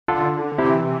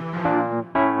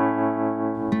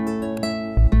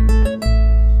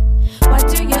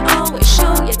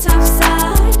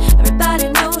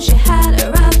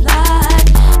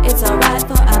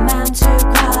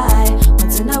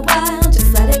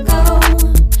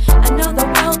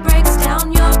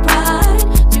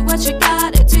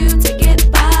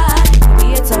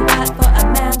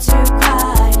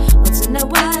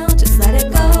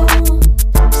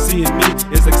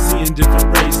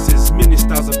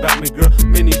about me, girl,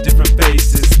 many different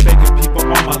faces. Faking people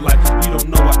all my life, you don't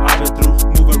know what I've been through.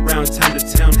 Move around town to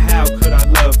town, how could I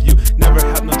love you? Never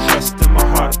have no trust in my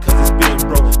heart, cause it's being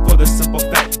broke. For the simple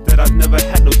fact that I've never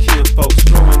had no kin folks.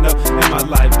 Growing up in my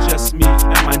life, just me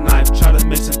and my knife. Try to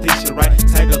make some things right,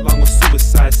 tag along with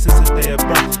suicide. Since the day of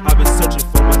birth, I've been searching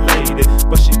for my lady,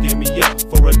 but she gave me up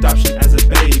for adoption as a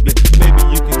baby. Maybe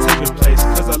you can take your place,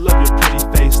 cause I love your pretty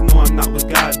face. No, I'm not with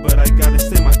God, but I gotta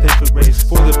say my thanks for grace.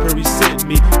 For the prayer he sent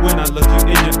me, when I look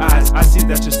you in your eyes, I see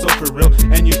that you're so for real,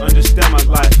 and you understand my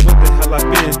life.